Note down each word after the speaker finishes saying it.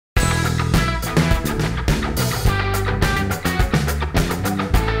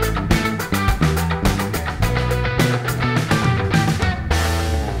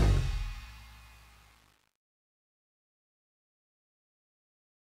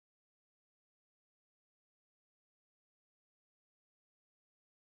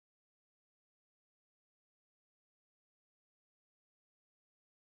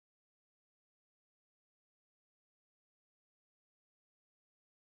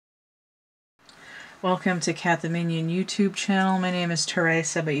Welcome to CATtheMinion YouTube channel. My name is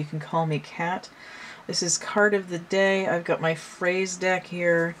Teresa, but you can call me Cat. This is card of the day. I've got my phrase deck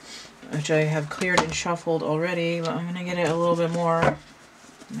here, which I have cleared and shuffled already, but I'm going to get it a little bit more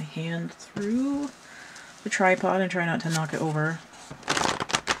my hand through the tripod and try not to knock it over.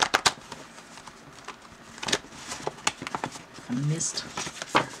 I missed.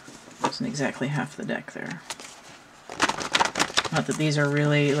 Wasn't exactly half the deck there. Not that these are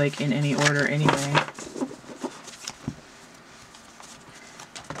really like in any order anyway.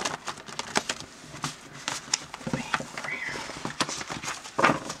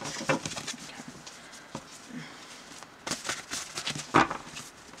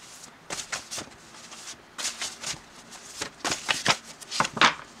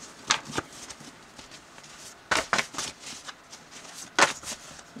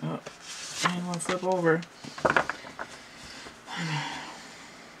 Oh, and one flip over.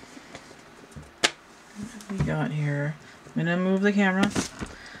 What we got here? I'm gonna move the camera.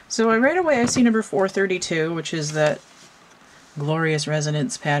 So right away I see number 432, which is that glorious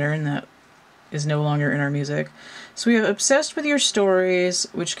resonance pattern that is no longer in our music. So we have obsessed with your stories,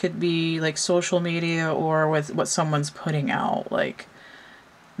 which could be like social media or with what someone's putting out. Like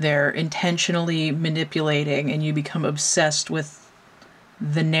they're intentionally manipulating and you become obsessed with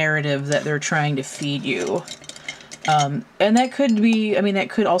the narrative that they're trying to feed you. And that could be, I mean,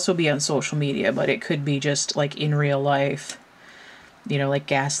 that could also be on social media, but it could be just like in real life, you know, like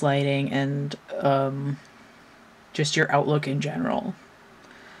gaslighting and just your outlook in general,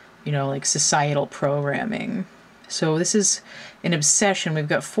 you know, like societal programming. So this is an obsession. We've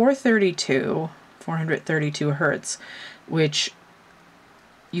got 432 hertz, which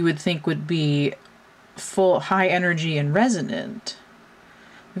you would think would be full, high energy and resonant.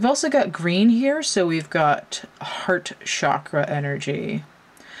 We've also got green here, so we've got heart chakra energy.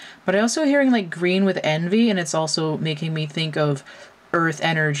 But I'm also hearing like green with envy, and it's also making me think of earth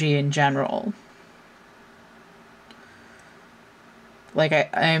energy in general.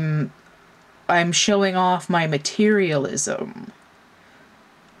 Like I'm showing off my materialism.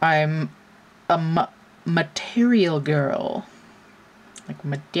 I'm a material girl, like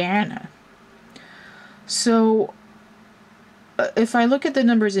Madonna. So if I look at the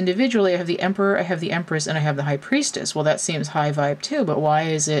numbers individually, I have the Emperor, I have the Empress, and I have the High Priestess. Well, that seems high vibe too, but why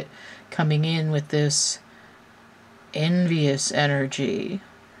is it coming in with this envious energy?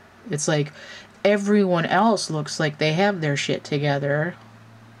 It's like everyone else looks like they have their shit together.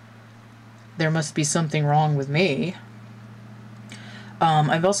 There must be something wrong with me.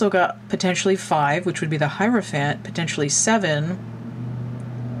 I've also got potentially 5, which would be the Hierophant, potentially 7,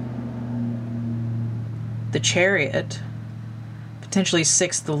 the Chariot, potentially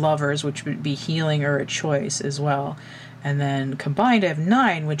 6, the Lovers, which would be healing or a choice as well. And then combined I have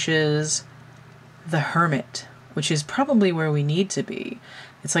 9, which is the Hermit, which is probably where we need to be.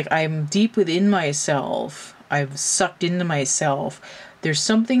 It's like I'm deep within myself. I've sucked into myself. There's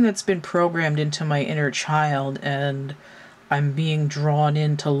something that's been programmed into my inner child, and I'm being drawn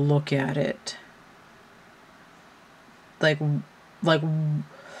in to look at it. Like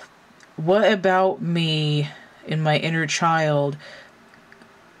what about me in my inner child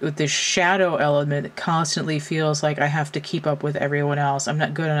with this shadow element that constantly feels like I have to keep up with everyone else. I'm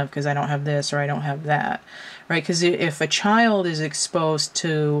not good enough because I don't have this or I don't have that, right? Because if a child is exposed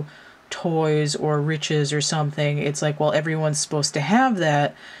to toys or riches or something, it's like, well, everyone's supposed to have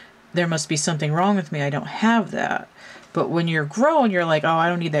that. There must be something wrong with me. I don't have that. But when you're grown, you're like, oh, I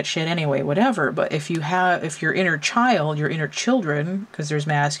don't need that shit anyway, whatever. But if your inner child, your inner children, because there's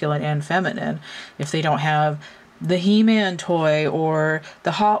masculine and feminine, if they don't have the He-Man toy or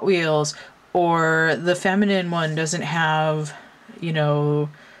the Hot Wheels, or the feminine one doesn't have, you know,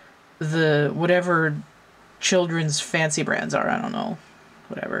 the whatever children's fancy brands are, I don't know,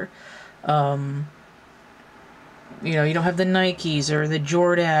 whatever. You know, you don't have the Nikes or the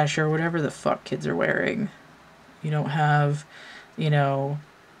Jordache or whatever the fuck kids are wearing. You don't have, you know,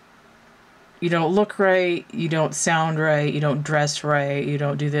 you don't look right, you don't sound right, you don't dress right, you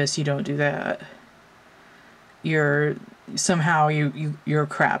don't do this, you don't do that. You're somehow you're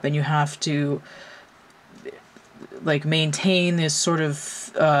crap, and you have to like maintain this sort of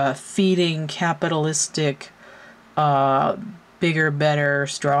feeding capitalistic bigger, better,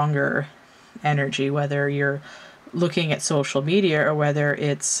 stronger energy, whether you're looking at social media or whether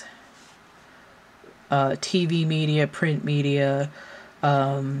it's TV media, print media,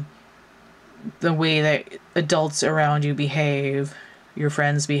 the way that adults around you behave, your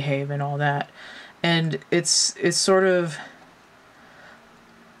friends behave, and all that. And it's sort of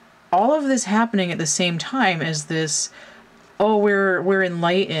all of this happening at the same time as this, oh, we're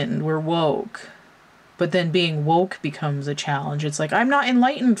enlightened, we're woke. But then being woke becomes a challenge. It's like, I'm not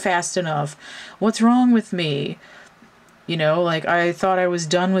enlightened fast enough. What's wrong with me? You know, like, I thought I was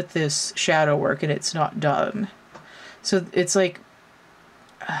done with this shadow work and it's not done. So it's like,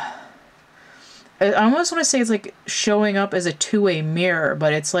 I almost want to say it's like showing up as a two-way mirror,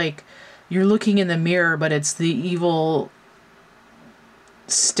 but it's like you're looking in the mirror, but it's the evil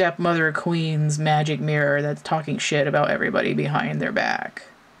stepmother queen's magic mirror that's talking shit about everybody behind their back.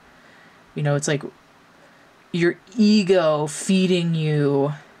 You know, it's like your ego feeding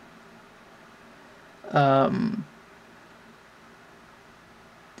you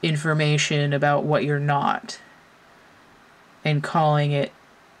information about what you're not and calling it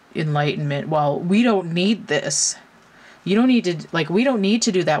enlightenment. Well, we don't need this. You don't need to, like, we don't need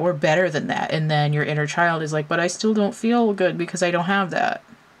to do that. We're better than that. And then your inner child is like, but I still don't feel good because I don't have that.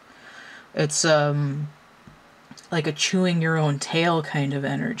 It's like a chewing your own tail kind of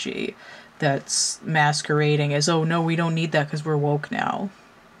energy that's masquerading as, oh no, we don't need that because we're woke now.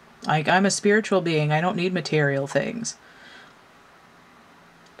 I'm a spiritual being. I don't need material things.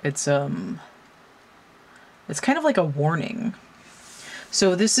 It's kind of like a warning.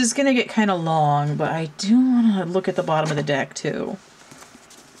 So this is going to get kind of long, but I do want to look at the bottom of the deck too.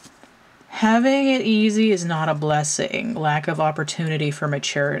 Having it easy is not a blessing. Lack of opportunity for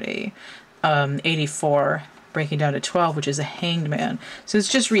maturity. 84, breaking down to 12, which is a hanged man. So it's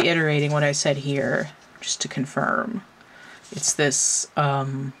just reiterating what I said here, just to confirm. It's this,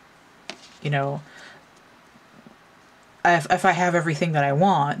 you know, if I have everything that I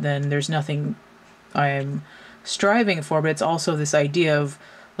want, then there's nothing I'm striving for, but it's also this idea of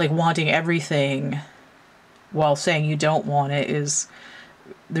like wanting everything while saying you don't want it is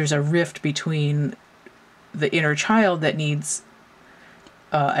there's a rift between the inner child that needs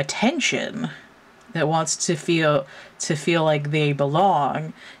attention, that wants to feel like they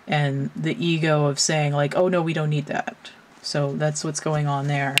belong, and the ego of saying like, oh no, we don't need that. So that's what's going on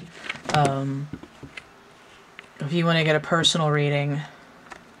there. If you want to get a personal reading,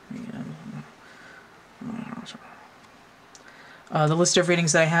 the list of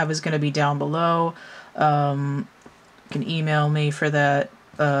readings that I have is going to be down below. You can email me for that.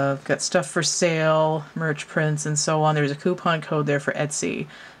 I've got stuff for sale, merch prints, and so on. There's a coupon code there for Etsy.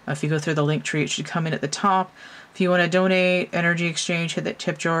 If you go through the link tree, it should come in at the top. If you want to donate, energy exchange, hit that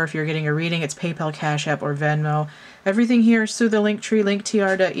tip jar. If you're getting a reading, it's PayPal, Cash App, or Venmo. Everything here is through the link tree,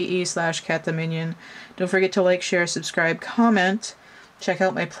 linktr.ee/CATtheMinion. Don't forget to like, share, subscribe, comment. Check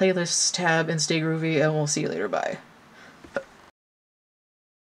out my playlists tab and stay groovy, and we'll see you later. Bye.